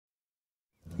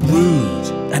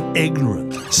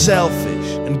ignorant,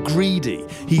 selfish and greedy.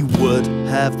 He would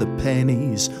have the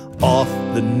pennies off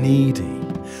the needy.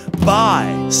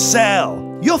 Buy,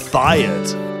 sell, you're fired.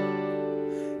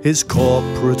 His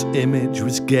corporate image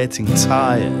was getting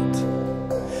tired.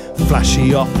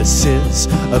 Flashy offices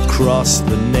across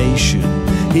the nation.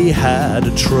 He had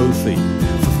a trophy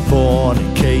for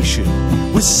fornication,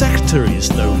 with secretaries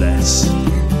no less.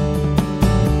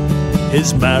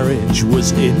 His marriage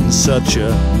was in such a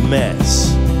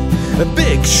mess. A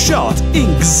big shot,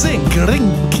 ink, zinc,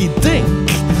 rinky dink.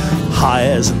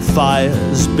 Hires and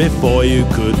fires before you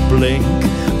could blink.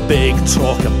 Big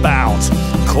talk about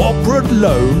corporate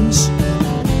loans,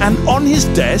 and on his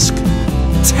desk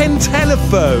 10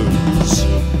 telephones.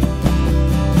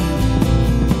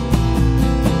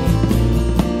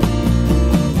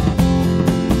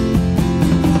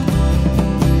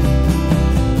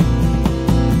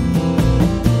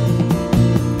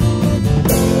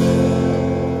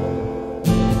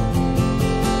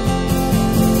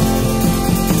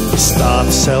 Staff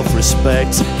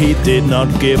self-respect, he did not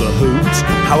give a hoot.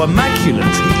 How immaculate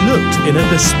he looked in a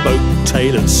bespoke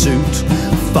tailored suit.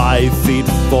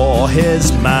 5'4",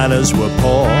 his manners were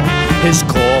poor. His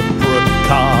corporate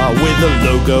car with a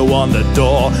logo on the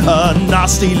door. A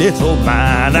nasty little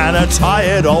man and a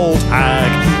tired old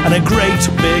hag, and a great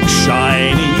big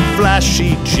shiny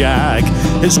flashy jag.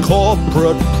 His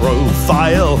corporate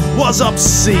profile was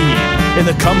obscene in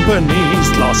the company's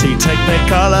glossy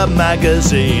Technicolor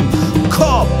magazine.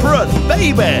 Corporate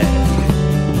baby,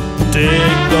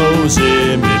 dig those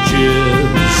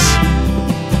images.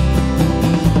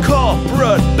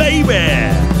 Corporate baby,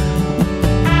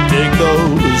 dig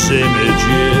those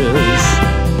images.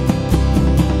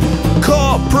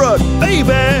 Corporate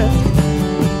baby,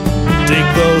 dig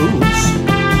those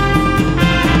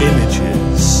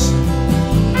images.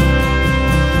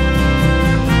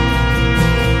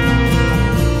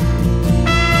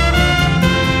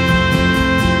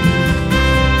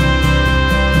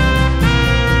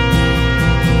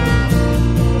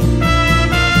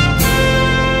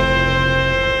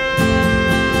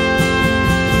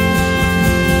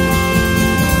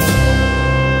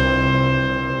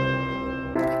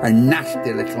 A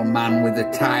nasty little man with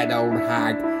a tired old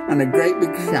hag and a great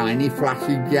big shiny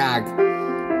flashy jag.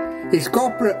 His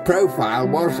corporate profile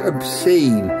was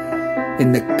obscene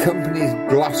in the company's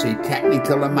glossy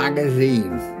Technicolor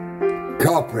magazine.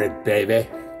 Corporate baby,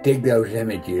 dig those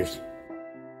images.